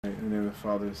In the name of the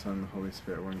Father, Son, and the Holy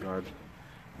Spirit, one God.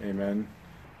 Amen.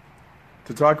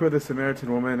 To talk about the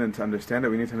Samaritan woman and to understand it,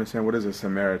 we need to understand what is a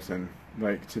Samaritan,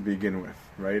 like, to begin with,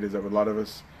 right? Is that a lot of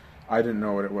us, I didn't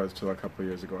know what it was till a couple of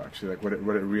years ago, actually, like what it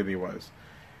really was.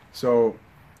 So,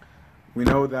 we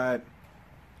know that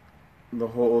the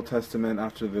whole Old Testament,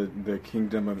 after the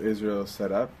kingdom of Israel is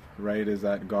set up, right, is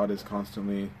that God is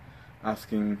constantly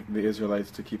asking the Israelites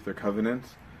to keep their covenant,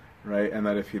 right, and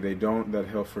that if they don't, that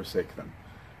He'll forsake them.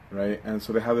 Right, and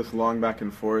so they have this long back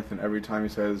and forth, and every time he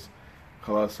says,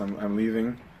 "Khalas, I'm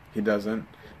leaving," he doesn't,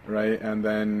 right? And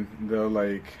then they'll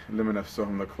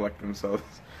they'll collect themselves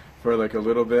for like a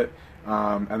little bit,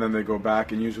 and then they go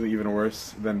back, and usually even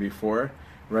worse than before,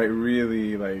 right?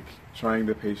 Really like trying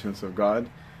the patience of God,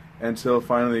 until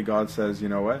finally God says, "You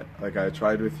know what? Like I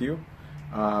tried with you.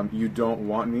 You don't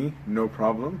want me, no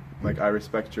problem. Like I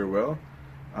respect your will.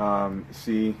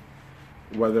 See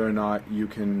whether or not you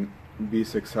can be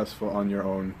successful on your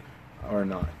own or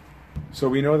not." So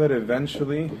we know that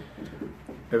eventually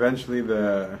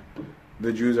the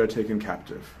Jews are taken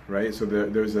captive, right? So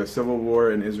there's a civil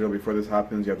war in Israel before this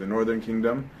happens. You have the northern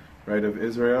kingdom, right, of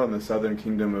Israel, and the southern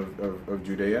kingdom of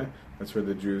Judea. That's where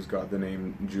the Jews got the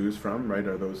name Jews from, right?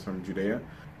 Are those from Judea?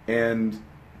 And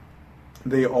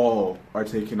they all are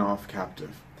taken off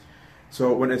captive.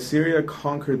 So when Assyria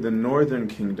conquered the northern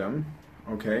kingdom,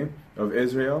 okay, of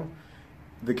Israel,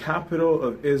 the capital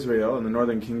of Israel in the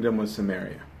northern kingdom was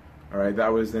Samaria. All right,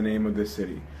 that was the name of the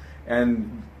city.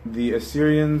 And the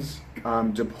Assyrians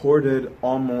deported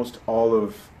almost all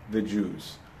of the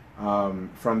Jews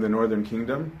from the northern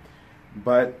kingdom,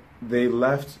 but they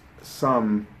left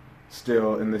some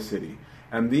still in the city.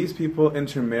 And these people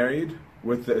intermarried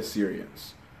with the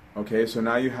Assyrians. Okay, so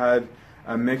now you had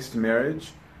a mixed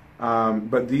marriage,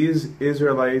 but these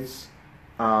Israelites,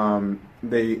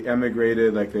 they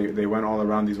emigrated, like they went all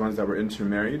around, these ones that were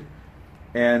intermarried.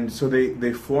 And so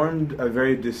they formed a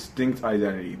very distinct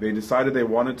identity. They decided they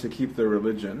wanted to keep their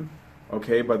religion,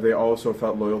 okay, but they also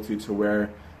felt loyalty to where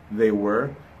they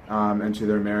were and to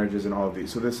their marriages and all of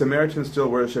these. So the Samaritans still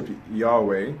worshipped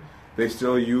Yahweh. They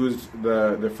still used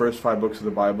the first 5 books of the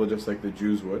Bible just like the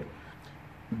Jews would.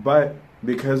 But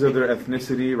because of their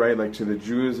ethnicity, right, like to the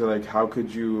Jews, they're like, how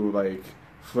could you like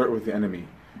flirt with the enemy?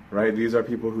 Right? These are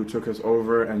people who took us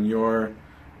over and you're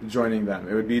joining them.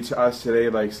 It would be to us today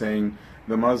like saying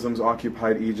the Muslims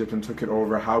occupied Egypt and took it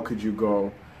over. How could you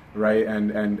go, right,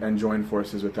 and join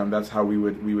forces with them? That's how we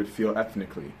would feel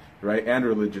ethnically, right, and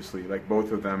religiously. Like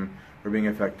both of them were being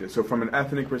affected. So from an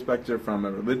ethnic perspective, from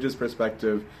a religious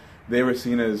perspective, they were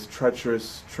seen as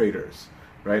treacherous traitors,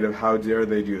 right, of how dare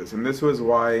they do this. And this was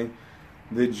why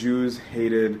the Jews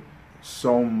hated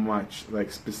so much,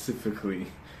 like specifically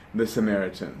the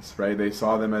Samaritans, right? They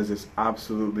saw them as this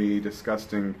absolutely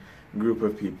disgusting group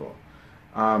of people.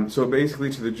 So basically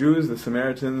to the Jews, the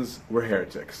Samaritans were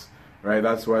heretics, right?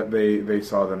 That's what they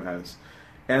saw them as.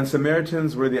 And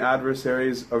Samaritans were the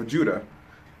adversaries of Judah.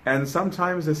 And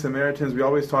sometimes the Samaritans, we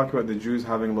always talk about the Jews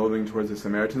having loathing towards the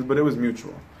Samaritans, but it was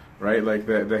mutual, right? Like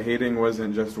the hating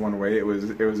wasn't just one way, it was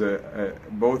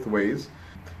both ways.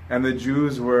 And the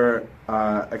Jews were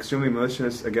extremely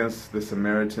malicious against the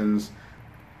Samaritans.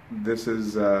 This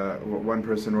is what one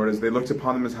person wrote, is they looked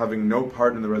upon them as having no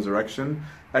part in the resurrection,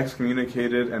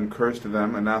 excommunicated and cursed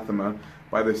them, anathema,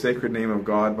 by the sacred name of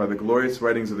God, by the glorious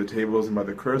writings of the tables, and by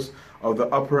the curse of the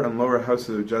upper and lower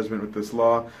houses of judgment with this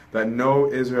law, that no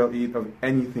Israel eat of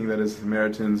anything that is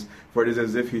Samaritans, for it is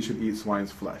as if he should eat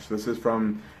swine's flesh. This is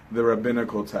from the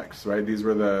rabbinical texts, right? These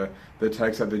were the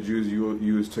texts that the Jews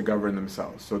used to govern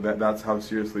themselves. So that's how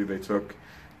seriously they took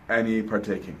any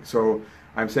partaking. So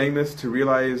I'm saying this to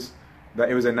realize that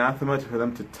it was anathema for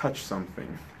them to touch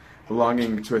something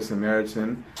belonging to a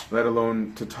Samaritan, let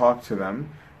alone to talk to them,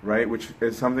 right? Which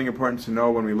is something important to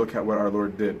know when we look at what our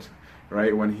Lord did,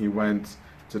 right? When he went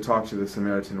to talk to the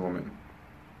Samaritan woman.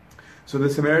 So the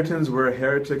Samaritans were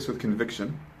heretics with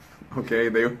conviction. Okay,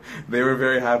 they were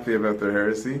very happy about their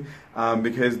heresy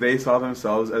because they saw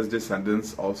themselves as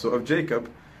descendants also of Jacob,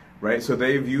 right? So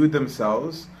they viewed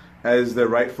themselves as the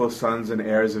rightful sons and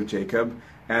heirs of Jacob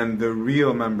and the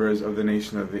real members of the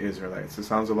nation of the Israelites. It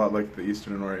sounds a lot like the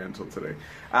Eastern and Oriental today.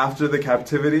 After the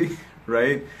captivity,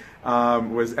 right,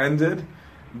 was ended,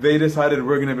 they decided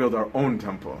we're going to build our own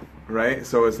temple, right?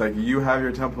 So it's like you have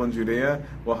your temple in Judea,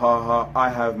 well, I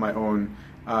have my own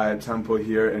temple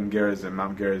here in Gerizim,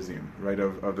 Mount Gerizim, right,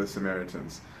 of the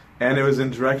Samaritans. And it was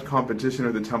in direct competition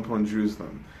with the temple in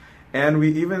Jerusalem. And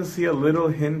we even see a little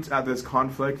hint at this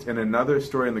conflict in another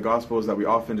story in the Gospels that we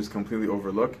often just completely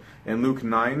overlook. In Luke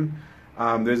 9,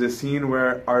 there's a scene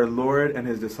where our Lord and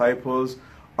his disciples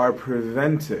are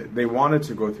prevented. They wanted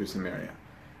to go through Samaria.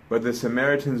 but the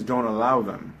Samaritans don't allow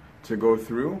them to go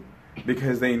through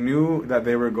because they knew that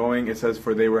they were going, it says,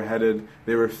 for they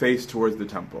were faced towards the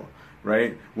temple,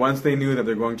 right? Once they knew that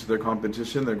they're going to their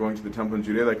competition, they're going to the temple in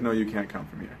Judea, like, no, you can't come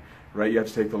from here, right? You have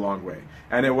to take the long way.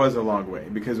 And it was a long way,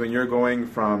 because when you're going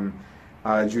from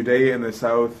Judea in the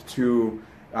south to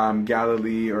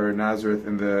Galilee or Nazareth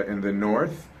in the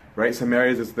north, right?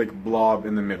 Samaria is this like blob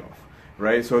in the middle,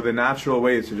 right? So the natural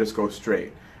way is to just go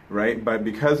straight, right? But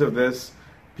because of this,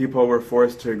 people were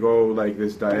forced to go like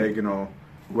this diagonal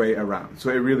way around. So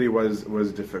it really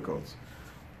was difficult.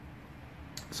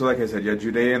 So like I said,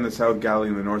 Judea in the south, Galilee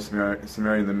in the north,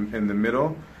 Samaria in the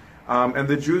middle. And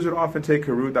the Jews would often take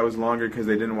a route that was longer because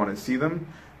they didn't want to see them,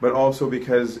 but also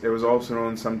because it was also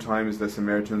known sometimes that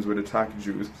Samaritans would attack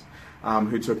Jews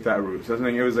who took that route. So I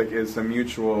think it's a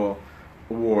mutual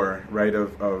war, right,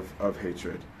 of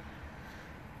hatred.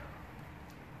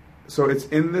 So it's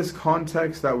in this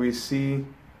context that we see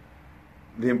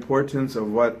the importance of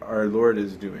what our Lord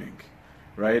is doing,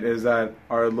 right? Is that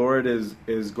our Lord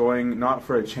is going not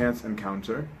for a chance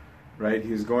encounter, right?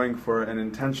 He's going for an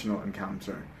intentional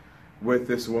encounter with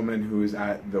this woman who is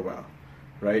at the well,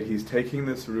 right? He's taking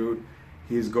this route.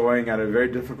 He's going at a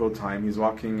very difficult time. He's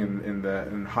walking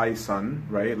in high sun,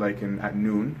 right? Like at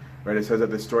noon, right? It says that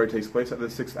the story takes place at the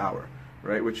 6th hour,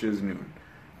 right? Which is noon.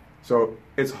 So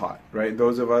it's hot, right?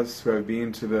 Those of us who have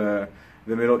been to the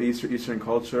Middle East or Eastern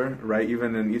culture, right?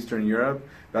 Even in Eastern Europe,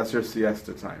 that's your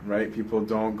siesta time, right? People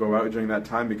don't go out during that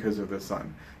time because of the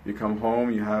sun. You come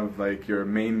home, you have like your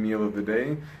main meal of the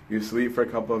day, you sleep for a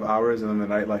couple of hours, and then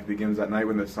the nightlife begins at night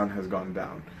when the sun has gone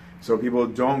down. So people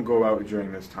don't go out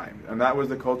during this time. And that was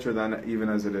the culture then, even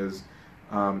as it is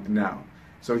now.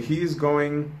 So he's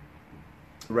going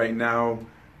right now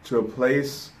to a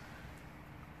place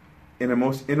in a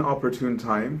most inopportune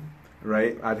time,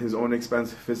 right, at his own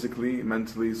expense, physically,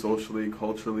 mentally, socially,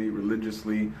 culturally,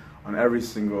 religiously, on every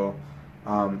single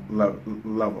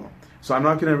level. So I'm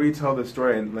not going to retell the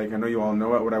story, and like I know you all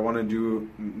know it. What I want to do,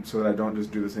 so that I don't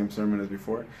just do the same sermon as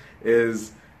before,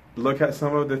 is look at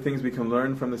some of the things we can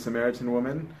learn from the Samaritan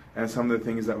woman, and some of the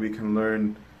things that we can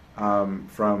learn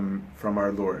from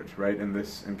our Lord, right, in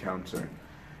this encounter.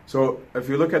 So if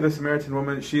you look at the Samaritan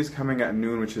woman, she's coming at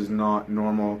noon, which is not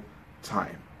normal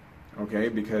time, okay,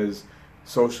 because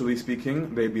socially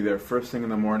speaking, they'd be there first thing in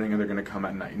the morning and they're going to come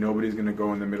at night. Nobody's going to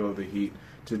go in the middle of the heat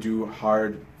to do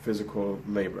hard physical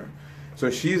labor.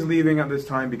 So she's leaving at this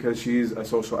time because she's a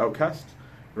social outcast,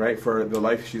 right, for the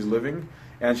life she's living,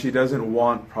 and she doesn't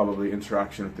want probably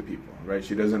interaction with the people, right?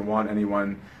 She doesn't want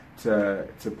anyone to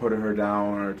put her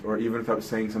down or even without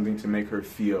saying something to make her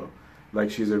feel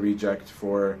like she's a reject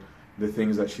for the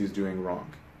things that she's doing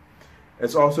wrong.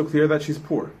 It's also clear that she's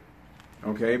poor.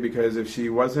 Okay, because if she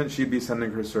wasn't, she'd be sending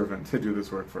her servant to do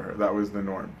this work for her. That was the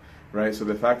norm, right? So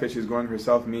the fact that she's going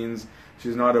herself means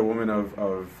she's not a woman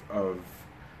of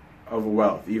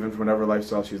wealth, even from whatever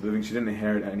lifestyle she's living. She didn't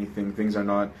inherit anything. Things are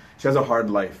not. She has a hard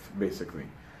life, basically.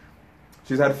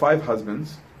 She's had 5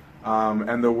 husbands,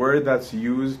 and the word that's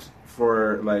used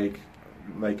for like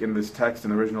in this text in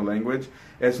the original language,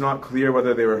 it's not clear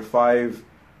whether they were 5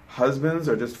 husbands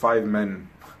or just 5 men,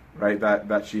 right,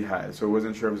 that she had. So I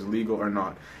wasn't sure if it was legal or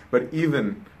not. But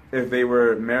even if they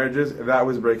were marriages, that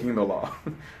was breaking the law,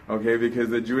 okay, because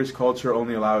the Jewish culture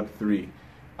only allowed 3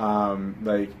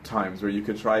 times, where you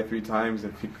could try 3 times.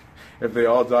 If they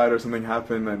all died or something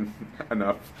happened, then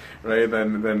enough, right?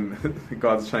 Then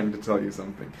God's trying to tell you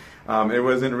something. It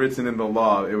wasn't written in the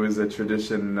law. It was a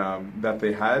tradition that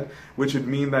they had, which would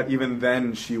mean that even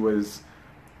then she was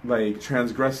like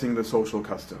transgressing the social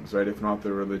customs, right, if not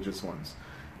the religious ones.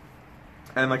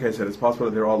 And like I said, it's possible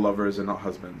that they're all lovers and not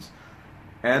husbands.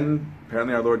 And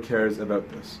apparently our Lord cares about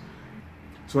this.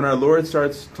 So when our Lord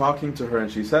starts talking to her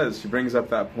and she brings up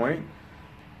that point,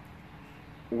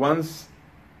 once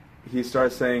he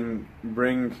starts saying,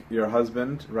 bring your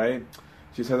husband, right?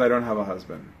 She says, I don't have a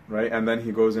husband, right? And then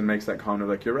he goes and makes that comment of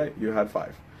like, you're right, you had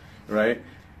 5, right?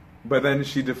 But then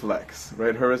she deflects,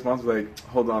 right? Her response was like,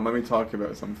 hold on, let me talk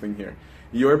about something here.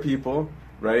 Your people,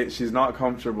 right? She's not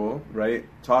comfortable, right,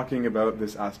 talking about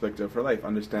this aspect of her life,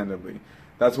 understandably.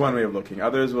 That's one way of looking.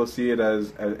 Others will see it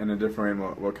as in a different way,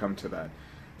 and we'll come to that.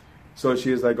 So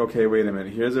she is like, okay, wait a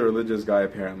minute. Here's a religious guy,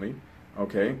 apparently,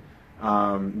 okay,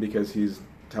 because he's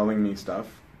telling me stuff,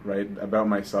 right, about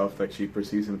myself, that she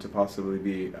perceives him to possibly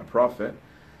be a prophet.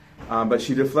 But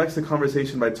she deflects the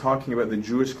conversation by talking about the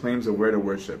Jewish claims of where to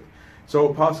worship.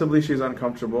 So possibly she's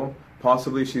uncomfortable.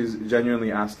 Possibly she's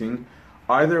genuinely asking.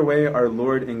 Either way, our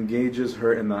Lord engages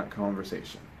her in that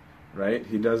conversation, right?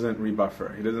 He doesn't rebuff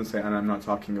her. He doesn't say, and I'm not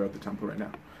talking about the temple right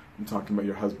now. I'm talking about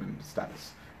your husband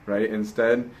status, right?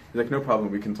 Instead, he's like, no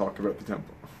problem, we can talk about the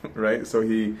temple, right? So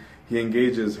he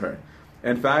engages her.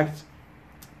 In fact,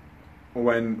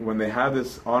 when they have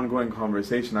this ongoing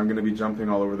conversation, I'm going to be jumping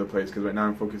all over the place because right now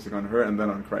I'm focusing on her and then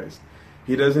on Christ.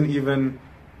 He doesn't even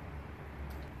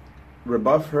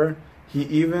rebuff her. He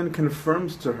even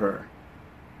confirms to her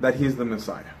that he's the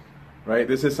Messiah, right?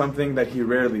 This is something that he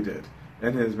rarely did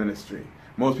in his ministry.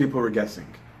 Most people were guessing,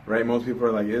 right? Most people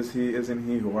are like, is he, isn't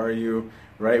he, who are you,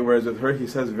 right? Whereas with her, he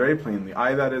says very plainly,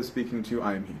 I that is speaking to you,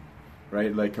 I am he,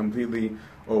 right? Like completely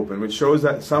open, which shows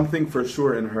that something for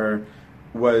sure in her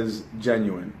was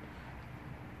genuine.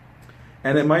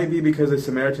 And it might be because the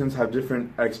Samaritans have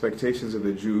different expectations of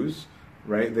the Jews,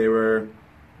 right? They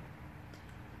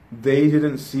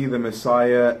didn't see the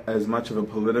Messiah as much of a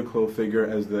political figure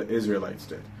as the Israelites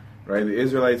did, right? The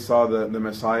Israelites saw the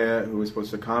Messiah who was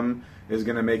supposed to come is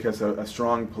going to make us a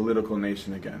strong political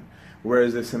nation again.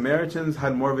 Whereas the Samaritans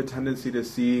had more of a tendency to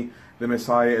see the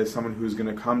Messiah as someone who's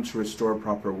going to come to restore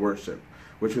proper worship,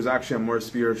 which was actually a more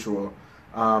spiritual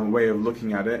way of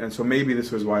looking at it. And so maybe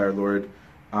this was why our Lord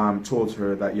told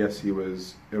her that yes, it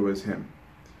was him.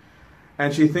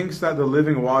 And she thinks that the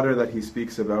living water that he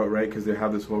speaks about, right, because they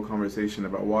have this whole conversation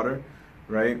about water,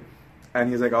 right, and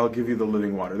he's like, I'll give you the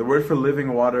living water. The word for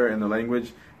living water in the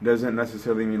language doesn't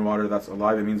necessarily mean water that's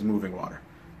alive, it means moving water,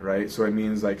 right? So it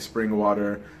means like spring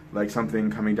water, like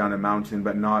something coming down a mountain,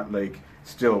 but not like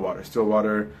still water. Still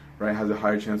water, right, has a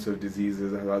higher chance of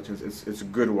diseases, has a higher chance, it's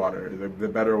good water. The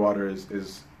better water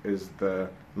is the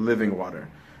living water.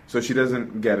 So she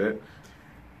doesn't get it,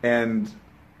 and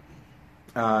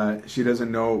she doesn't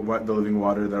know what the living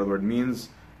water that our Lord means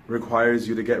requires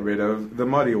you to get rid of the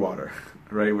muddy water,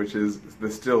 right, which is the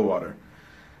still water.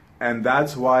 And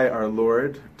that's why our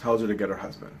Lord tells her to get her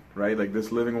husband, right? Like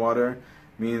this living water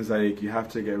means like you have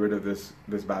to get rid of this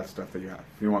bad stuff that you have.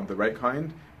 If you want the right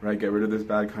kind, right, get rid of this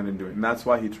bad kind and do it. And that's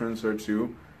why he turns her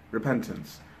to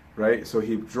repentance, right? So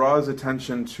he draws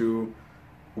attention to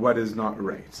what is not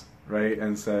right, right?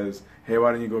 And says, hey,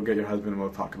 why don't you go get your husband and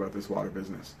we'll talk about this water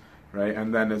business, right?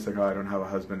 And then it's like, oh, I don't have a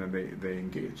husband, and they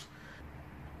engage.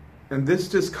 And this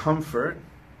discomfort,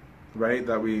 right,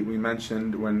 that we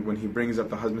mentioned when he brings up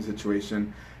the husband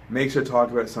situation, makes her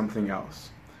talk about something else.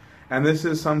 And this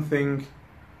is something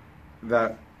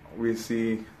that we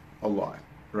see a lot,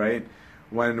 right?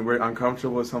 When we're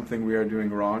uncomfortable with something we are doing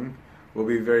wrong, we'll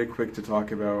be very quick to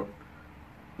talk about,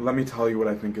 let me tell you what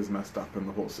I think is messed up in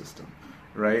the whole system,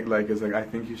 right? Like, it's like, I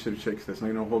think you should fix this.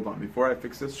 No, hold on. Before I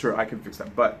fix this, sure, I can fix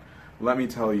that, but let me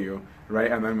tell you, right?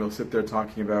 And then we'll sit there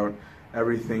talking about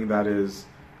everything that is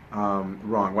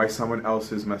wrong, why someone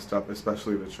else is messed up,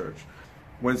 especially the church.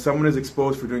 When someone is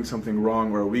exposed for doing something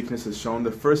wrong or a weakness is shown,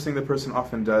 the first thing the person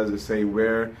often does is say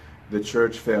where the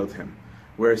church failed him,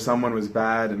 where someone was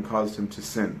bad and caused him to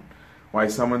sin, why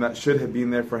someone that should have been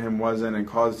there for him wasn't and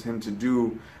caused him to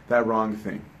do that wrong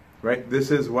thing, right? This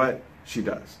is what she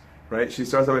does, right? She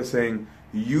starts out by saying,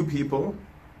 you people,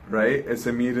 right? It's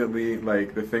immediately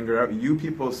like the finger out, you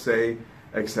people say,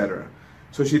 etc.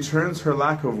 So she turns her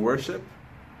lack of worship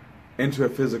into a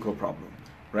physical problem,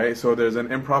 right? So there's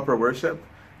an improper worship,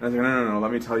 and I say, no,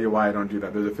 let me tell you why I don't do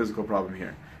that. There's a physical problem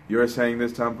here. You're saying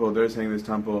this temple, they're saying this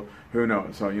temple, who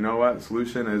knows? So you know what? The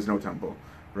solution is no temple,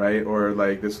 right? Or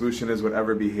like the solution is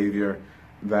whatever behavior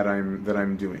that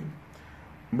I'm doing.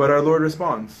 But our Lord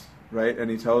responds, right?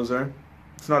 And he tells her,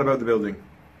 it's not about the building,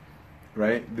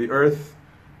 right? The earth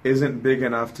isn't big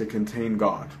enough to contain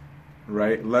God,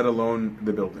 right? Let alone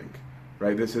the building.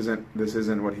 Right? This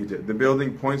isn't what he did. The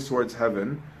building points towards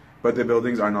heaven, but the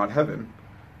buildings are not heaven,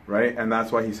 right? And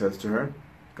that's why he says to her,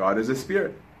 God is a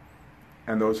spirit,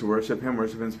 and those who worship him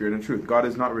worship in spirit and truth. God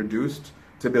is not reduced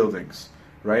to buildings,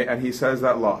 right? And he says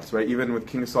that lots, right? Even with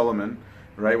King Solomon,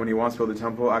 right? When he wants to build a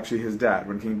temple, actually his dad,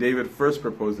 when King David first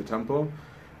proposed the temple,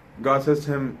 God says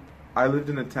to him, I lived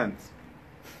in a tent,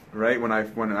 right? When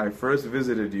I first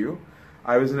visited you,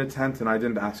 I was in a tent and I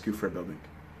didn't ask you for a building.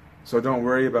 So don't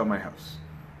worry about my house,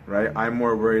 right? I'm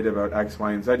more worried about X,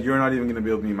 Y, and Z. You're not even going to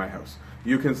build me my house.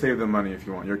 You can save the money if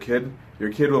you want. Your kid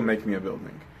will make me a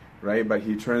building, right? But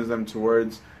he turns them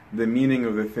towards the meaning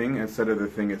of the thing instead of the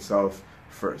thing itself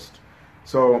first.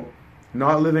 So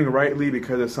not living rightly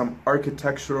because of some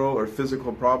architectural or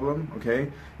physical problem,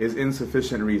 okay, is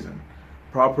insufficient reason.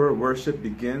 Proper worship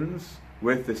begins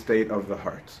with the state of the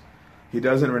heart. He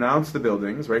doesn't renounce the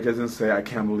buildings, right? He doesn't say, I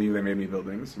can't believe they made me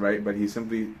buildings, right? But he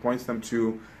simply points them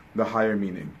to the higher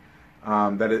meaning.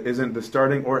 That it isn't the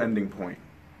starting or ending point,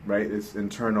 right? It's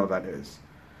internal, that is.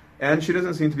 And she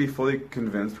doesn't seem to be fully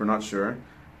convinced, we're not sure.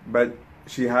 But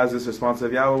she has this response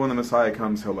of, yeah, well, when the Messiah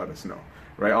comes, he'll let us know,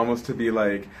 right? Almost to be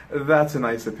like, that's a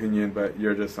nice opinion, but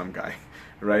you're just some guy,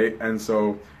 right? And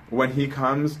so when he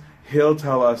comes, he'll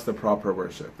tell us the proper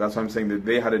worship. That's why I'm saying that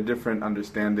they had a different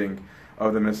understanding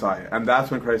of the Messiah. And that's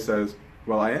when Christ says,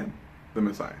 well, I am the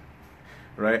Messiah,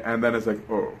 right? And then it's like,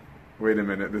 oh, wait a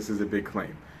minute, this is a big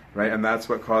claim, right? And that's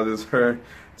what causes her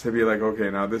to be like, okay,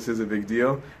 now this is a big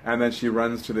deal. And then she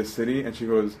runs to the city and she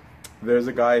goes, there's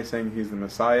a guy saying he's the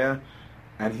Messiah,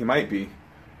 and he might be,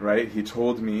 right? He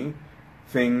told me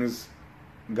things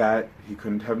that he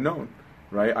couldn't have known,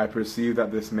 right? I perceive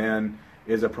that this man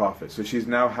is a prophet. So she's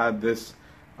now had this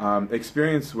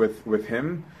experience with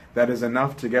him that is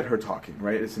enough to get her talking,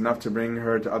 right? It's enough to bring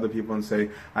her to other people and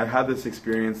say, I've had this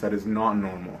experience that is not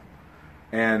normal,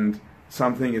 and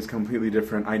something is completely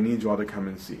different. I need you all to come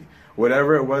and see.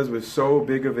 Whatever it was so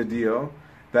big of a deal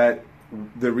that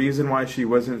the reason why she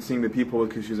wasn't seeing the people was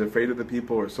because she was afraid of the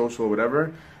people or social or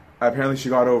whatever. Apparently she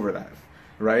got over that,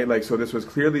 right? Like, so this was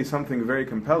clearly something very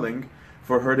compelling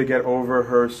for her to get over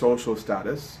her social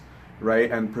status, right,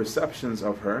 and perceptions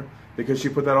of her, because she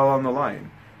put that all on the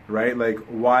line, right? Like,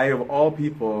 why of all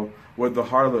people would the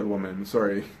harlot woman,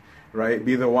 right,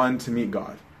 be the one to meet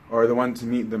God, or the one to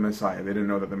meet the Messiah? They didn't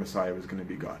know that the Messiah was going to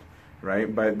be God,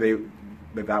 right? But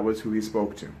that was who he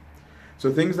spoke to.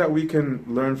 So things that we can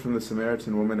learn from the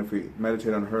Samaritan woman, if we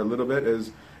meditate on her a little bit,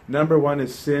 is number one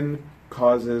is sin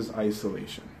causes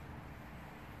isolation,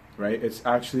 right? It's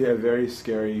actually a very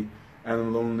scary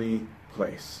and lonely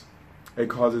place. It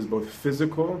causes both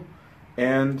physical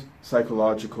and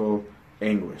psychological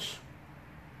anguish.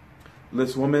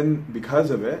 This woman, because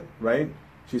of it, right,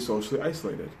 she's socially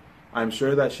isolated. I'm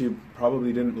sure that she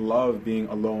probably didn't love being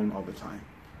alone all the time,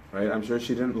 right? I'm sure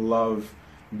she didn't love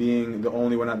being the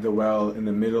only one at the well in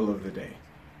the middle of the day,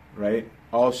 right?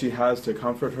 All she has to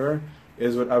comfort her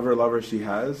is whatever lover she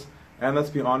has. And let's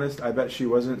be honest, I bet she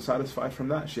wasn't satisfied from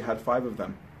that. She had 5 of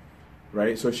them,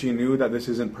 right? So she knew that this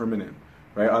isn't permanent,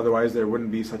 right? Otherwise there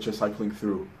wouldn't be such a cycling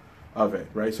through of it,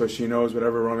 right? So she knows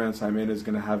whatever romance I'm in is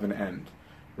going to have an end,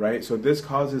 right? So this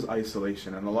causes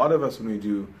isolation. And a lot of us, when we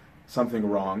do something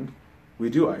wrong, we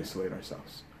do isolate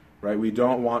ourselves, right? We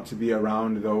don't want to be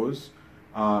around those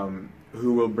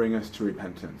who will bring us to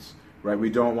repentance, right? We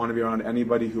don't want to be around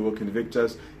anybody who will convict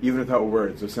us, even without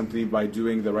words, or simply by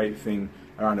doing the right thing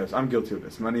around us. I'm guilty of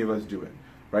this. Many of us do it,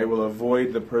 right? We'll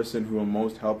avoid the person who will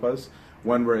most help us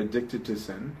when we're addicted to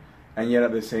sin, and yet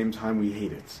at the same time we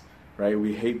hate it, right?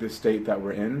 We hate the state that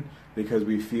we're in because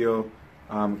we feel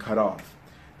cut off.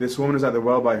 This woman is at the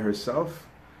well by herself.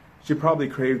 She probably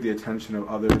craved the attention of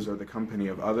others or the company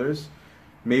of others.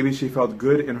 Maybe she felt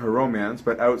good in her romance,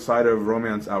 but outside of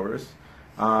romance hours,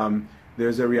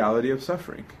 there's a reality of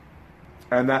suffering.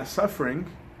 And that suffering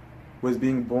was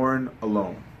being born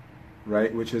alone,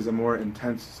 right? Which is a more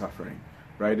intense suffering,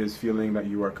 right? Is feeling that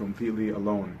you are completely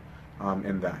alone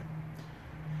in that.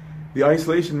 The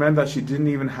isolation meant that she didn't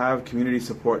even have community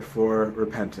support for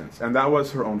repentance. And that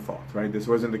was her own fault, right? This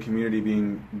wasn't the community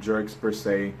being jerks per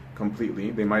se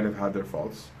completely. They might have had their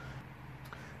faults.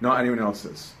 Not anyone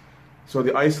else's. So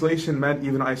the isolation meant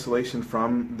even isolation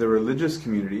from the religious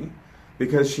community,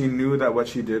 because she knew that what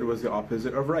she did was the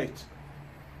opposite of right.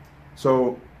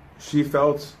 So she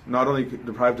felt not only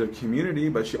deprived of community,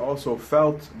 but she also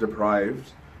felt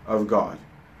deprived of God.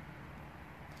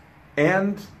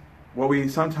 And what we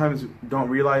sometimes don't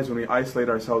realize when we isolate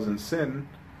ourselves in sin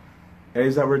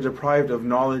is that we're deprived of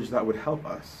knowledge that would help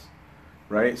us,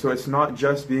 right? So it's not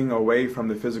just being away from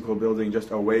the physical building,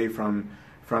 just away from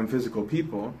physical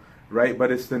people, right?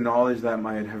 But it's the knowledge that I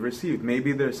might have received.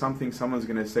 Maybe there's something someone's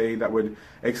going to say that would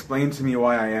explain to me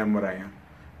why I am what I am,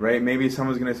 right? Maybe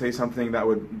someone's going to say something that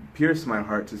would pierce my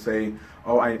heart to say,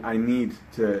 oh, I need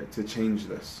to change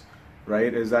this,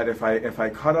 right? Is that if I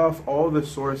cut off all the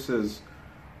sources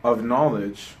of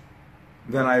knowledge,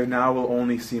 then I now will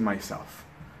only see myself.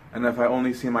 And if I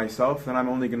only see myself, then I'm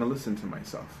only going to listen to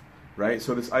myself, right?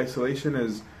 So this isolation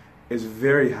is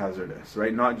very hazardous,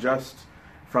 right? Not just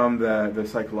from the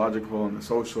psychological and the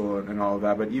social and all of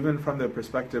that, but even from the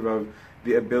perspective of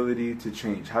the ability to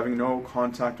change. Having no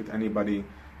contact with anybody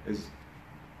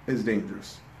is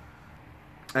dangerous.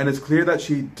 And it's clear that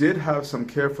she did have some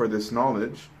care for this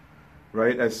knowledge,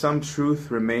 right? As some truth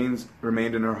remained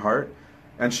in her heart,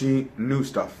 and she knew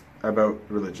stuff about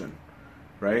religion,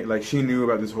 right? Like she knew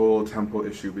about this whole temple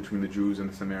issue between the Jews and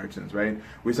the Samaritans, right?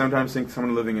 We sometimes think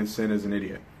someone living in sin is an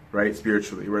idiot, right?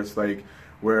 Spiritually, where it's like,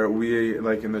 where we,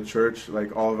 like in the church,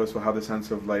 like all of us will have the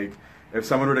sense of like, if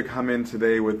someone were to come in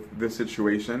today with this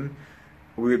situation,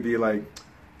 we would be like,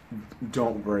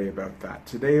 don't worry about that.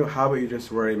 Today, how about you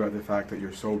just worry about the fact that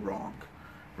you're so wrong,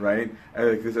 right? And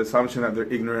like this assumption that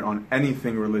they're ignorant on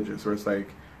anything religious, where it's like,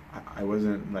 I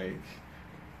wasn't like,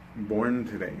 born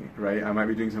today, right? I might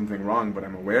be doing something wrong, but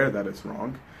I'm aware that it's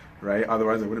wrong, right?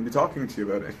 Otherwise I wouldn't be talking to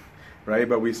you about it, right?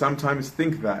 But we sometimes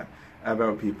think that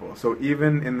about people. So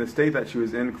even in the state that she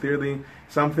was in, clearly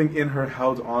something in her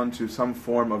held on to some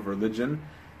form of religion,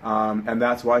 and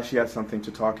that's why she had something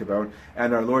to talk about,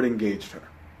 and our Lord engaged her.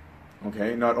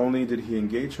 Okay, not only did he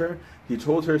engage her, he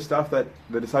told her stuff that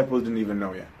the disciples didn't even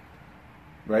know yet.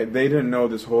 Right? They didn't know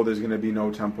this whole there's going to be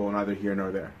no temple neither here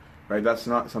nor there. Right? That's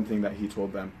not something that he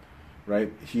told them.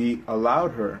 Right? He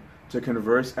allowed her to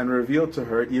converse and reveal to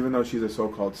her even though she's a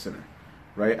so-called sinner.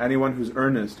 Right? Anyone who's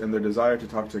earnest in their desire to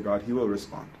talk to God, he will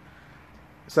respond.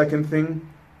 Second thing,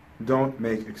 don't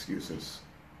make excuses.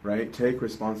 Right? Take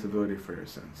responsibility for your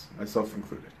sins, myself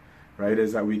included. Right?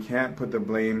 Is that we can't put the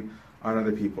blame on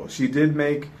other people. She did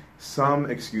make some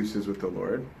excuses with the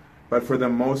Lord, but for the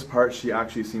most part, she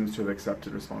actually seems to have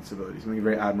accepted responsibility. Something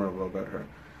very admirable about her.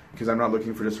 Because I'm not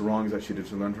looking for just wrongs that she did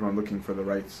to learn from, I'm looking for the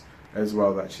rights as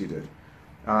well that she did.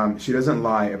 She doesn't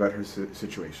lie about her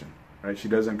situation, right? She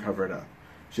doesn't cover it up.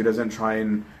 She doesn't try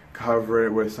and cover it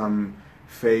with some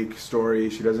fake story.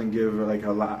 She doesn't give like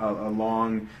a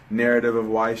long narrative of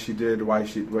why she did, what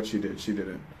she did. She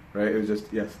didn't, right? It was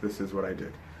just, yes, this is what I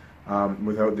did.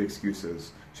 Without the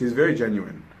excuses. She's very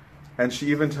genuine. And she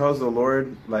even tells the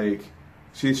Lord, like,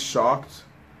 she's shocked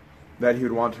that he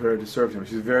would want her to serve him.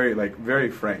 She's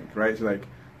very frank, right? She's like,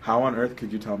 how on earth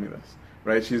could you tell me this?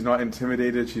 Right? She's not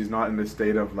intimidated. She's not in the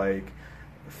state of, like,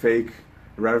 fake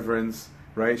reverence,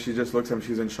 right? She just looks at him.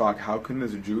 She's in shock. How can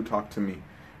this Jew talk to me?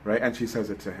 Right? And she says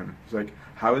it to him. She's like,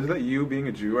 how is it that you, being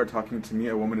a Jew, are talking to me,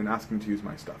 a woman, and asking to use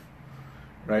my stuff?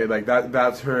 Right? Like,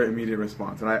 that's her immediate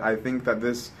response. And I think that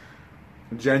this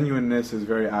genuineness is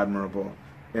very admirable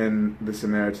in the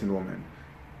Samaritan woman.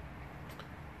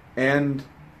 And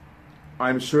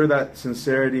I'm sure that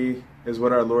sincerity is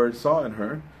what our Lord saw in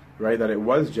her, right? That it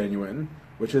was genuine,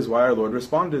 which is why our Lord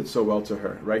responded so well to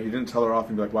her, right? He didn't tell her off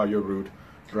and be like, wow, you're rude,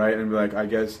 right? And be like, I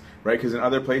guess, right? Because in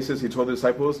other places, he told the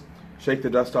disciples, shake the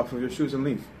dust off of your shoes and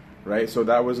leave, right? So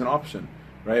that was an option,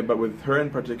 right? But with her in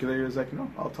particular, he was like, no,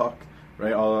 I'll talk,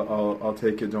 right? I'll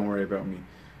take it, don't worry about me.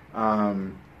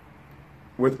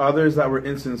 With others that were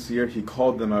insincere, he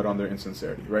called them out on their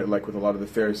insincerity, right? Like with a lot of the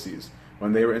Pharisees.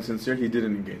 When they were insincere, he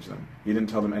didn't engage them. He didn't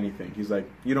tell them anything. He's like,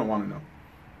 you don't want to know,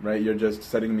 right? You're just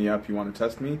setting me up. You want to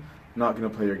test me? Not going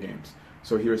to play your games.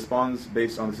 So he responds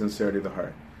based on the sincerity of the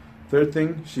heart. Third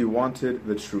thing, she wanted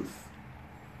the truth.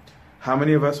 How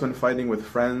many of us, when fighting with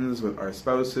friends, with our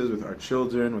spouses, with our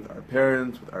children, with our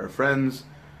parents, with our friends,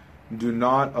 do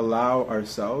not allow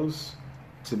ourselves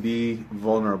to be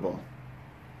vulnerable?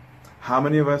 How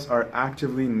many of us are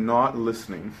actively not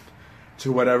listening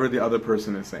to whatever the other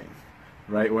person is saying,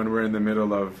 right, when we're in the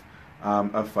middle of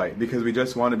a fight? Because we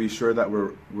just want to be sure that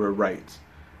we're right,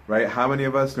 right? How many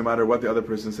of us, no matter what the other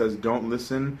person says, don't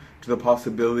listen to the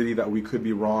possibility that we could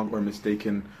be wrong or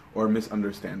mistaken or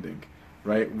misunderstanding,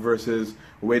 right? Versus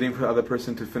waiting for the other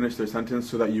person to finish their sentence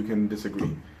so that you can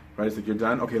disagree, right? It's like, you're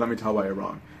done? Okay, let me tell why you're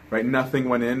wrong, right? Nothing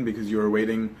went in because you were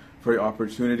waiting for your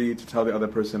opportunity to tell the other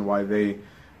person why they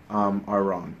are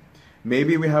wrong.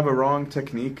 Maybe we have a wrong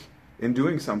technique in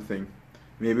doing something.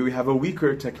 Maybe we have a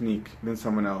weaker technique than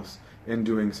someone else in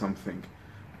doing something.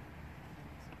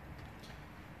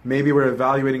 Maybe we're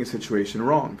evaluating a situation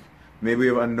wrong. Maybe we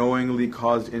have unknowingly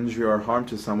caused injury or harm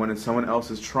to someone and someone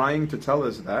else is trying to tell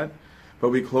us that, but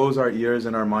we close our ears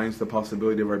and our minds to the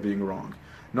possibility of our being wrong.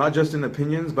 Not just in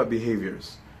opinions, but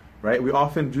behaviors. Right? We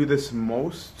often do this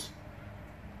most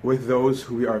with those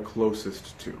who we are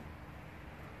closest to.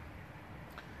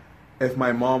 If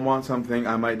my mom wants something,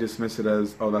 I might dismiss it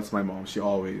as, oh, that's my mom. She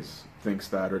always thinks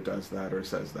that or does that or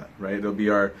says that, right? It'll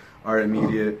be our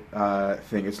immediate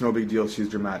thing. It's no big deal. She's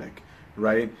dramatic,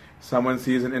 right? Someone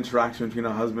sees an interaction between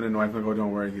a husband and wife, like, oh,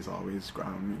 don't worry, he's always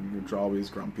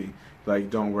grumpy.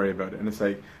 Like, don't worry about it. And it's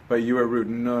like, but you are rude.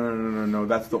 No.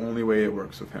 That's the only way it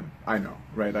works with him. I know,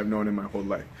 right? I've known him my whole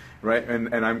life, right?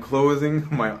 And I'm closing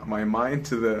my mind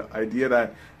to the idea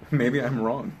that maybe I'm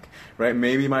wrong, right?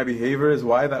 Maybe my behavior is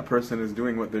why that person is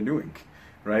doing what they're doing,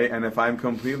 right? And if I'm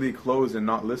completely closed and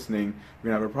not listening,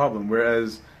 we have a problem.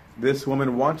 Whereas this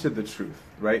woman wanted the truth,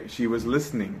 right? She was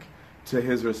listening to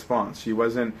his response. She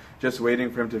wasn't just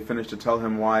waiting for him to finish to tell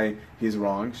him why he's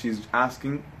wrong. She's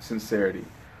asking sincerity.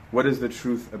 What is the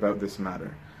truth about this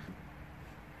matter?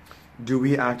 Do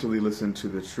we actively listen to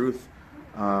the truth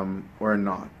or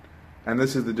not? And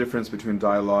this is the difference between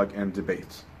dialogue and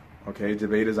debate. Okay,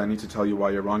 debate is I need to tell you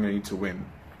why you're wrong and I need to win,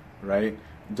 right?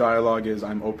 Dialogue is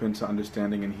I'm open to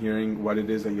understanding and hearing what it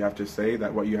is that you have to say,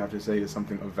 that what you have to say is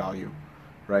something of value,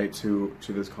 right, to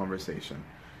this conversation.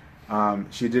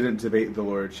 She didn't debate the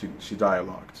Lord, she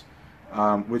dialogued.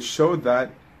 which showed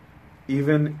that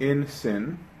even in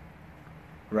sin,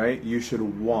 right, you should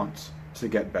want to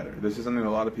get better. This is something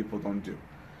a lot of people don't do.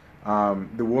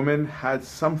 The woman had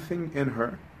something in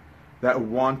her that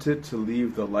wanted to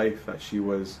leave the life that she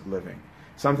was living.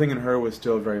 Something in her was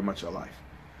still very much alive.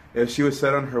 If she was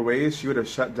set on her ways, she would have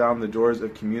shut down the doors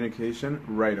of communication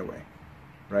right away,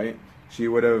 right? She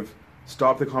would have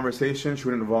stopped the conversation. She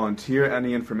wouldn't volunteer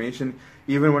any information.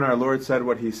 Even when our Lord said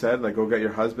what he said, like, go get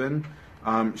your husband,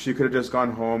 she could have just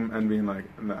gone home and been like,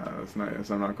 nah, that's nice,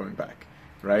 I'm not going back,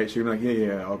 right? She'd be like,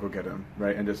 yeah, I'll go get him,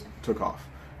 right? And just took off,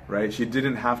 right? She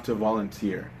didn't have to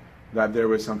volunteer that there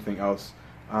was something else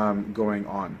going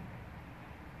on.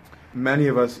 Many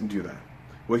of us do that.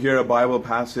 We'll hear a Bible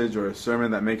passage or a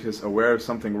sermon that makes us aware of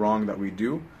something wrong that we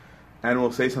do, and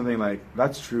we'll say something like,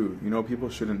 that's true, people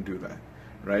shouldn't do that,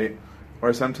 right?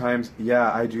 Or sometimes,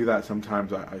 yeah, I do that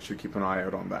sometimes, I should keep an eye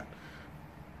out on that.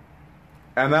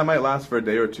 And that might last for a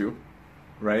day or two,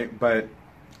 right? But,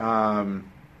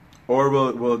 or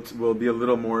we'll be a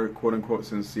little more quote-unquote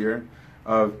sincere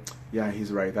of, yeah,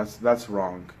 he's right, that's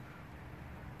wrong.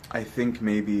 I think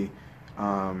maybe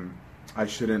I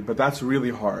shouldn't, but that's really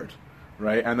hard,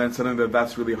 right? And then suddenly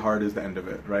that's really hard is the end of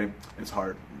it, right? It's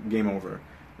hard, game over,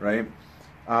 right?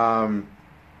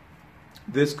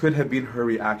 This could have been her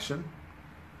reaction,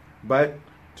 but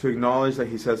to acknowledge that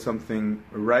he said something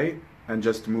right and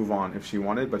just move on if she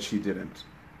wanted, but she didn't,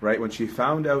 right? When she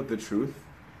found out the truth,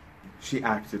 she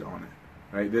acted on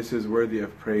it, right? This is worthy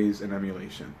of praise and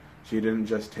emulation. She didn't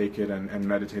just take it and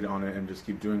meditate on it and just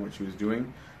keep doing what she was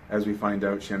doing. As we find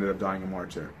out, she ended up dying a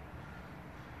martyr.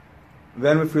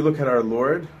 Then if we look at our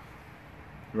Lord,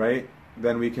 right,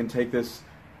 then we can take this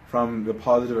from the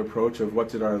positive approach of what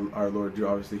did our Lord do.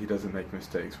 Obviously, he doesn't make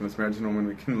mistakes. From the Samaritan Woman,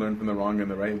 we can learn from the wrong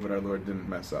and the right, but our Lord didn't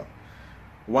mess up.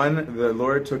 One, the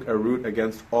Lord took a route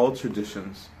against all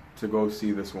traditions to go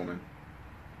see this woman,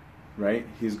 right?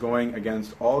 He's going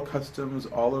against all customs,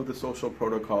 all of the social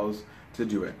protocols to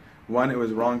do it. One, it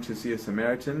was wrong to see a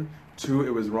Samaritan. Two,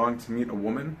 it was wrong to meet a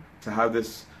woman, to have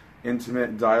this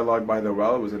intimate dialogue by the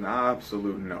well. It was an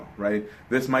absolute no, right?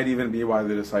 This might even be why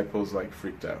the disciples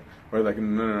freaked out. We're like,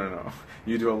 no.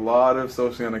 You do a lot of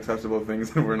socially unacceptable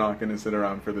things and we're not going to sit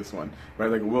around for this one, right?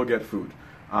 Like, we'll get food.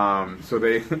 So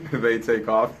they they take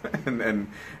off and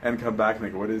come back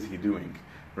and what is he doing,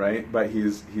 right? But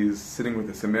he's sitting with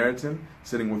a Samaritan,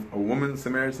 sitting with a woman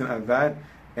Samaritan at that,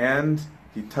 and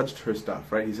he touched her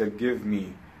stuff, right? He said, give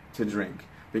me to drink.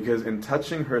 Because in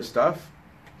touching her stuff,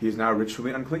 he's now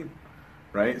ritually unclean,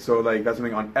 right? So that's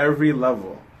something on every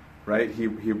level, right? He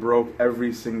broke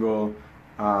every single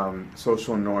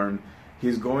social norm.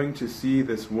 He's going to see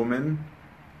this woman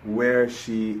where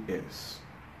she is,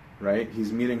 right?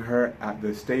 He's meeting her at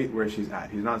the state where she's at.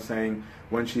 He's not saying,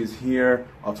 when she's here,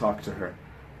 I'll talk to her,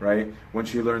 right? When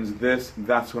she learns this,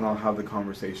 that's when I'll have the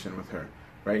conversation with her,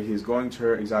 right? He's going to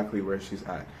her exactly where she's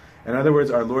at. In other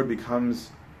words, our Lord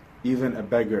becomes even a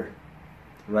beggar,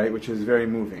 right? Which is very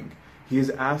moving.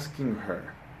 He's asking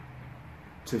her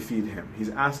to feed him. He's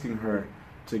asking her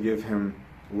to give him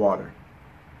water.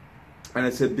 And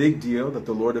it's a big deal that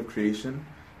the Lord of creation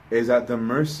is at the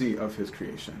mercy of his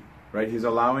creation, right? He's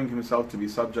allowing himself to be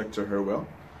subject to her will,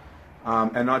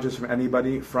 and not just from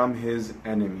anybody, from his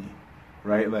enemy,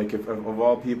 right? If of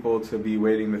all people to be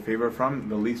waiting the favor from,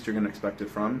 the least you're going to expect it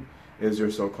from is your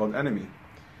so-called enemy.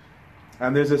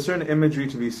 And there's a certain imagery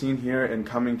to be seen here in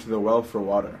coming to the well for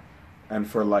water and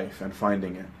for life and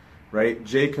finding it, right?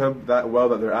 Jacob, that well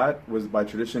that they're at, was by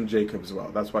tradition Jacob's well.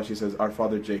 That's why she says, our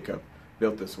father Jacob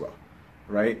built this well,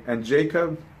 right? And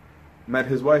Jacob met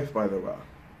his wife by the well,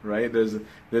 right?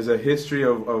 There's a history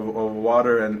of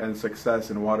water and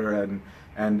success, and water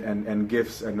and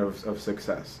gifts and of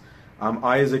success.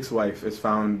 Isaac's wife is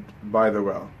found by the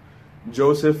well.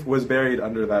 Joseph was buried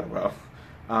under that well,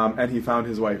 and he found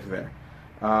his wife there.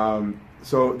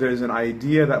 So there's an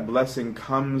idea that blessing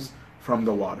comes from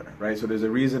the water, right? So there's a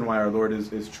reason why our Lord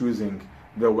is choosing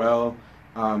the well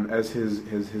as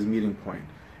his meeting point.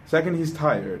 Second, he's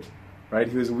tired, right?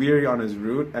 He was weary on his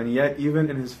route, and yet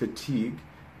even in his fatigue,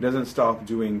 doesn't stop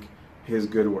doing his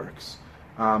good works.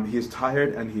 He's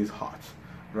tired and he's hot,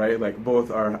 right? Both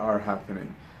are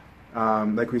happening.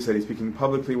 Like we said, he's speaking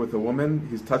publicly with a woman,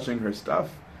 he's touching her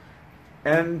stuff,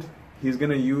 and he's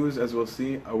going to use, as we'll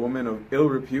see, a woman of ill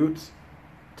repute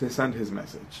to send his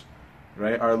message,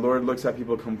 right? Our Lord looks at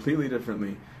people completely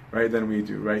differently, right, than we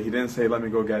do, right? He didn't say, let me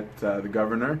go get the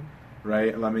governor,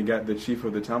 right? Let me get the chief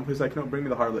of the temple. He's like, no, bring me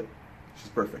the harlot. She's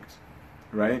perfect,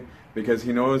 right? Because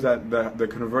he knows that the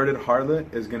converted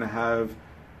harlot is going to have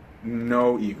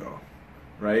no ego,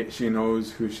 right? She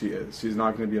knows who she is. She's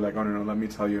not going to be like, oh no, let me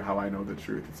tell you how I know the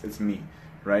truth. It's me,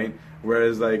 right?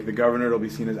 Whereas like the governor, it'll be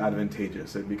seen as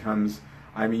advantageous. It becomes,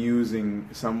 I'm using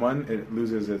someone, it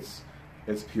loses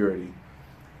its purity.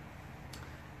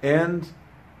 And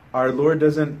our Lord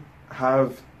doesn't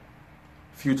have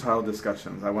futile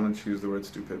discussions. I want to choose the word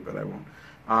stupid, but I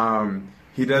won't.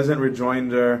 He doesn't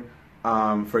rejoinder,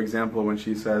 for example, when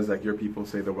she says, like, your people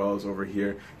say the well is over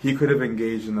here. He could have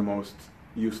engaged in the most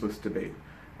useless debate,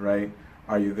 right?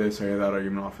 Are you this, are you that, are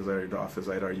you Monophysite, are you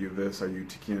Dophysite, are you this, are you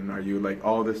Tikian, are you, like,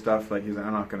 all this stuff. Like, he's like,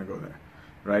 I'm not going to go there,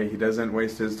 right? He doesn't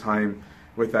waste his time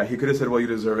with that. He could have said, well, you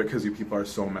deserve it because you people are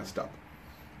so messed up,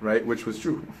 right? Which was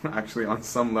true. Actually, on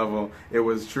some level, it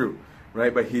was true,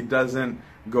 right? But he doesn't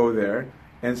go there.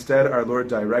 Instead, our Lord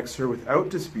directs her without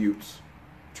dispute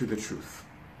to the truth,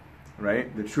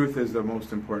 right? The truth is the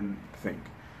most important thing.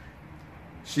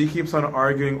 She keeps on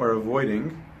arguing or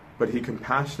avoiding, but he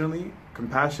compassionately,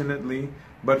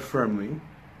 but firmly,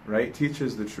 right,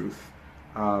 teaches the truth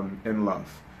in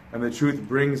love. And the truth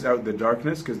brings out the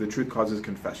darkness, because the truth causes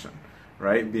confession,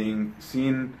 right? Being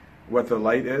seen what the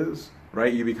light is,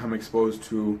 right, you become exposed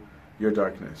to your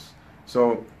darkness.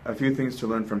 So, a few things to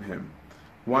learn from him.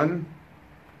 One,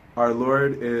 our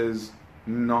Lord is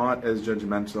not as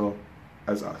judgmental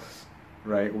as us,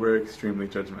 right? We're extremely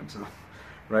judgmental,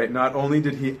 right? Not only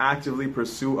did he actively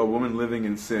pursue a woman living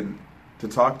in sin to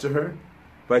talk to her,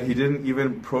 but he didn't even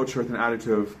approach her with an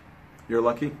attitude of, you're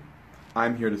lucky,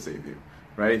 I'm here to save you,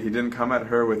 right? He didn't come at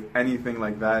her with anything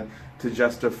like that to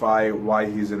justify why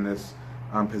he's in this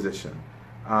position.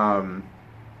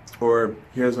 Or,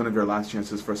 here's one of your last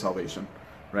chances for salvation,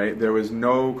 right? There was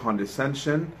no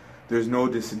condescension. There's no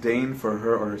disdain for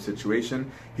her or her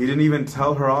situation. He didn't even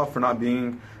tell her off for not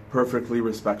being perfectly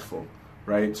respectful,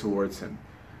 right, towards him.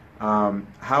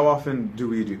 How often do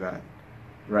we do that,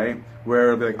 right?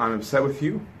 Where like, I'm upset with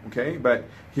you, okay, but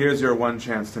here's your one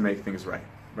chance to make things right,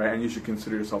 right? And you should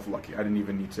consider yourself lucky. I didn't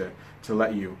even need to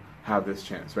let you have this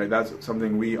chance, right? That's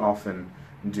something we often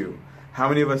do. How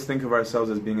many of us think of ourselves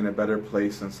as being in a better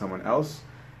place than someone else?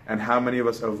 And how many of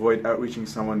us avoid outreaching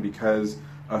someone because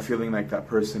of feeling like that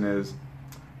person is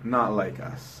not like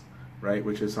us, right?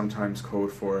 Which is sometimes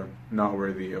code for not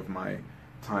worthy of my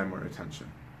time or attention.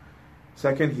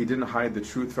 Second, he didn't hide the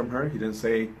truth from her. He didn't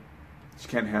say, she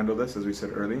can't handle this, as we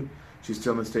said early. She's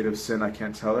still in a state of sin, I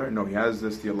can't tell her. No, he has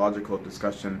this theological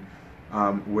discussion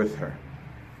with her.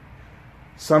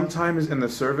 Sometimes in the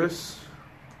service,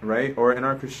 right, or in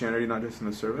our Christianity, not just in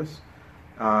the service,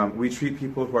 we treat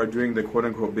people who are doing the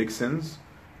quote-unquote big sins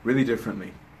really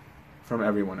differently from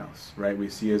everyone else, right? We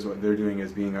see as what they're doing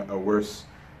as being a worse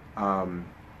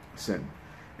sin.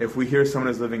 If we hear someone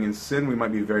is living in sin, we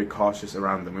might be very cautious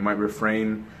around them. We might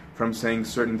refrain from saying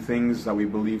certain things that we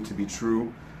believe to be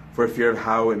true for fear of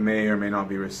how it may or may not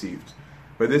be received.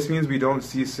 But this means we don't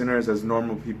see sinners as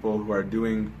normal people who are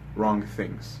doing wrong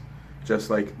things, just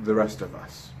like the rest of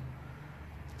us.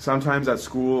 Sometimes at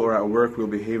school or at work, we'll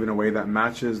behave in a way that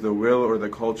matches the will or the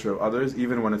culture of others,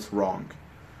 even when it's wrong,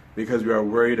 because we are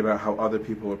worried about how other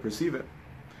people will perceive it.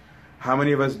 How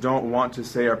many of us don't want to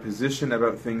say our position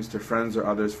about things to friends or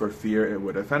others for fear it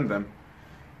would offend them?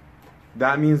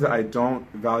 That means that I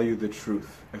don't value the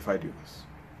truth if I do this.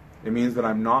 It means that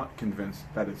I'm not convinced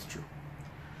that it's true.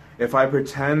 If I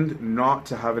pretend not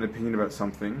to have an opinion about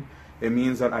something, it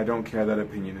means that I don't care that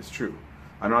opinion is true.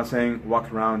 I'm not saying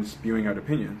walk around spewing out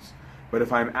opinions, but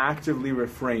if I'm actively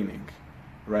refraining,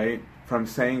 right, from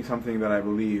saying something that I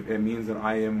believe, it means that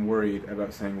I am worried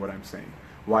about saying what I'm saying.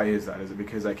 Why is that? Is it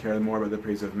because I care more about the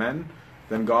praise of men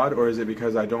than God, or is it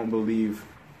because I don't believe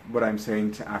what I'm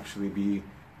saying to actually be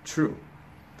true?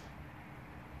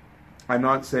 I'm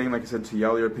not saying, like I said, to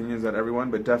yell your opinions at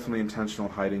everyone, but definitely intentional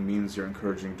hiding means you're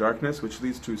encouraging darkness, which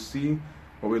leads to see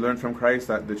what we learn from Christ,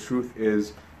 that the truth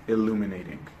is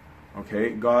illuminating.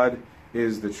 Okay? God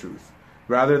is the truth.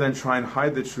 Rather than try and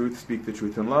hide the truth, speak the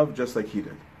truth in love, just like he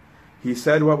did. He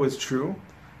said what was true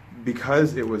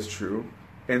because it was true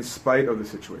in spite of the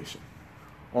situation.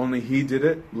 Only he did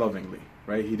it lovingly,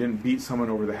 right? He didn't beat someone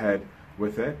over the head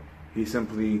with it. He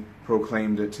simply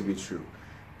proclaimed it to be true.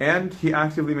 And he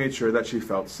actively made sure that she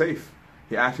felt safe.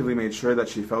 He actively made sure that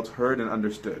she felt heard and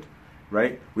understood,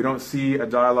 right? We don't see a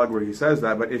dialogue where he says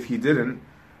that, but if he didn't,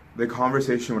 the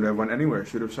conversation would have went anywhere.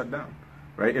 She would have shut down,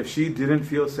 right? If she didn't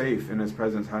feel safe in his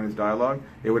presence having this dialogue,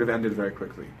 it would have ended very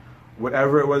quickly.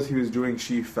 Whatever it was he was doing,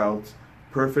 she felt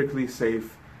perfectly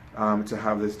safe to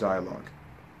have this dialogue.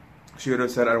 She would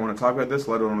have said, I don't want to talk about this,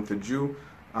 let alone with the Jew,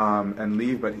 and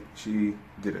leave, but she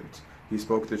didn't. He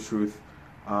spoke the truth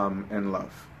in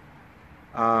love.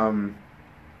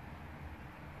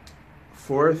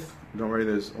 Fourth, don't worry,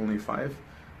 there's only 5.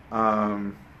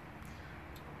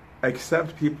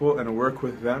 accept people and work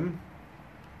with them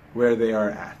where they are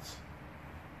at.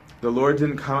 The Lord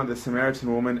didn't come at the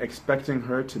Samaritan woman expecting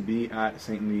her to be at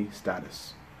saintly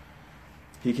status.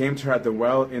 He came to her at the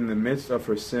well in the midst of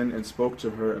her sin and spoke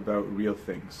to her about real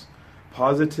things.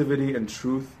 Positivity and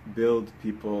truth build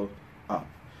people up.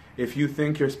 If you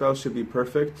think your spouse should be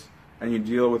perfect and you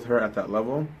deal with her at that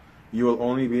level, you will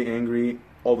only be angry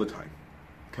all the time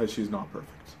because she's not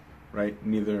perfect, right?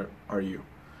 Neither are you.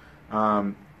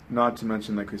 Not to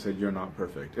mention, like we said, you're not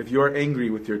perfect. If you're angry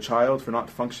with your child for not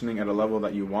functioning at a level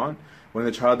that you want, when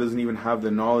the child doesn't even have the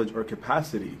knowledge or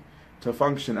capacity to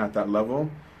function at that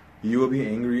level, you will be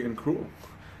angry and cruel,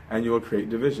 and you will create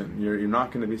division. You're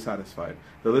not going to be satisfied.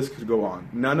 The list could go on.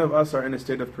 None of us are in a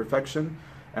state of perfection,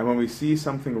 and when we see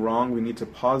something wrong, we need to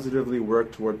positively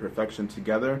work toward perfection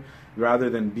together, rather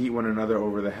than beat one another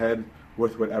over the head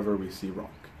with whatever we see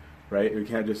wrong, right? We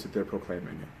can't just sit there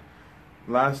proclaiming it.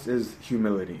 Last is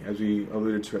humility, as we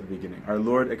alluded to at the beginning. Our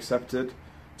Lord accepted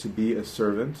to be a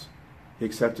servant. He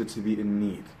accepted to be in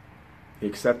need. He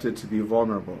accepted to be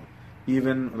vulnerable,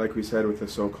 even, like we said, with the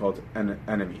so-called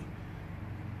enemy.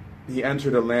 He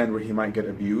entered a land where he might get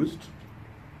abused.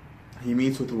 He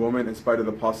meets with a woman in spite of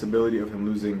the possibility of him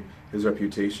losing his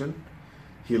reputation.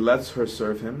 He lets her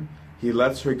serve him. He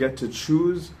lets her get to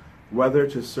choose whether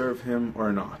to serve him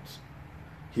or not.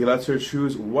 He lets her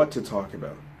choose what to talk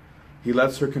about. He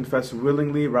lets her confess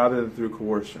willingly rather than through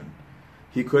coercion.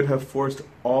 He could have forced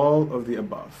all of the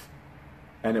above,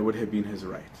 and it would have been his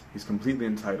right. He's completely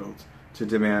entitled to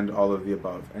demand all of the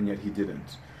above, and yet he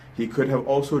didn't. He could have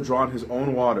also drawn his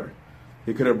own water.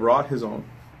 He could have brought his own,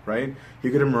 right?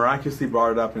 He could have miraculously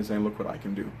brought it up and saying, look what I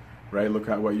can do, right? Look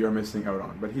at what you're missing out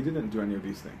on. But he didn't do any of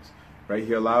these things, right?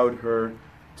 He allowed her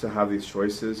to have these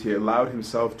choices. He allowed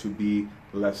himself to be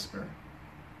lesser.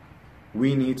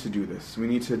 We need to do this. We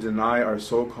need to deny our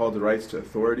so-called rights to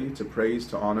authority, to praise,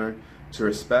 to honor, to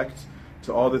respect,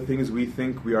 to all the things we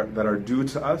think that are due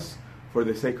to us for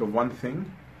the sake of one thing: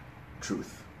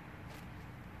 truth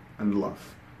and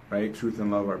love, right? Truth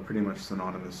and love are pretty much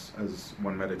synonymous as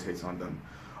one meditates on them.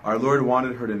 Our Lord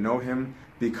wanted her to know him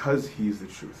because he's the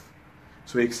truth.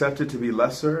 So he accepted to be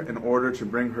lesser in order to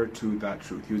bring her to that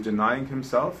truth. He was denying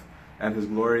himself and his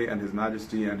glory and his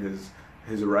majesty and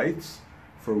his rights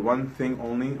for one thing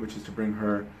only, which is to bring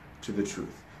her to the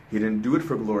truth. He didn't do it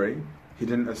for glory. He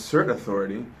didn't assert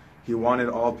authority. He wanted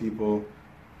all people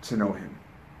to know him.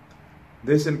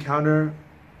 The encounter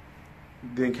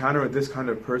with this kind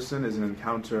of person is an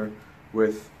encounter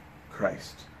with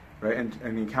Christ, right? And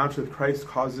an encounter with Christ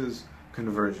causes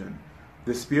conversion.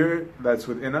 The spirit that's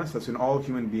within us, that's in all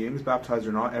human beings, baptized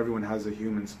or not, everyone has a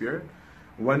human spirit.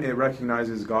 When it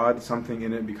recognizes God, something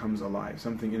in it becomes alive.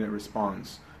 Something in it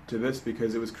responds to this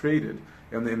because it was created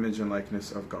in the image and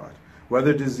likeness of God.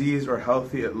 Whether diseased or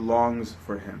healthy, it longs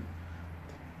for him,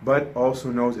 but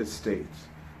also knows its state.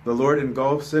 The Lord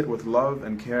engulfs it with love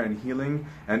and care and healing,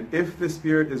 and if the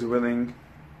Spirit is willing,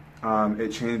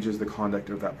 it changes the conduct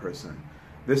of that person.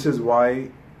 This is why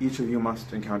each of you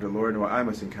must encounter the Lord, and why I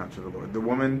must encounter the Lord. The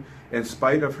woman, in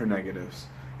spite of her negatives,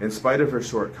 in spite of her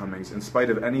shortcomings, in spite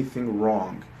of anything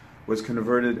wrong, was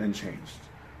converted and changed.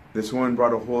 This woman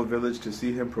brought a whole village to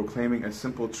see him proclaiming a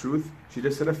simple truth. She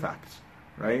just said a fact,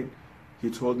 right? He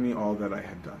told me all that I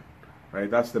had done,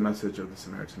 right? That's the message of the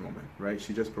Samaritan woman, right?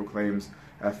 She just proclaims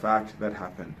a fact that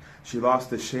happened. She lost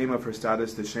the shame of her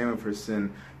status, the shame of her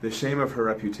sin, the shame of her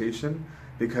reputation,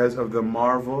 because of the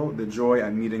marvel, the joy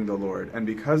at meeting the Lord. And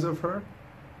because of her,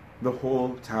 the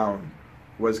whole town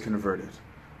was converted.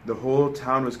 The whole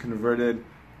town was converted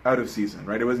out of season,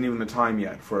 right? It wasn't even the time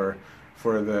yet for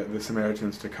the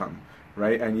Samaritans to come,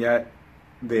 right? And yet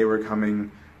they were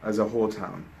coming as a whole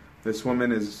town. This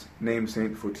woman is named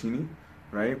Saint Fotini,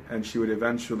 right? And she would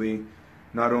eventually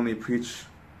not only preach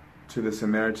to the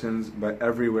Samaritans, but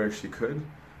everywhere she could.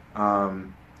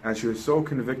 And she was so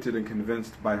convicted and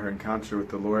convinced by her encounter with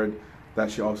the Lord that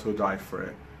she also died for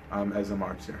it as a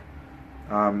martyr.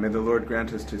 May the Lord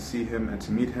grant us to see him and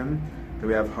to meet him, that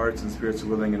we have hearts and spirits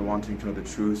willing and wanting to know the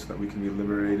truth, so that we can be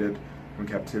liberated from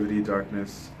captivity,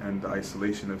 darkness, and the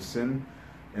isolation of sin,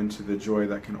 into the joy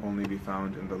that can only be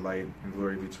found in the light. And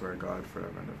glory be to our God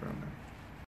forever and ever. Amen.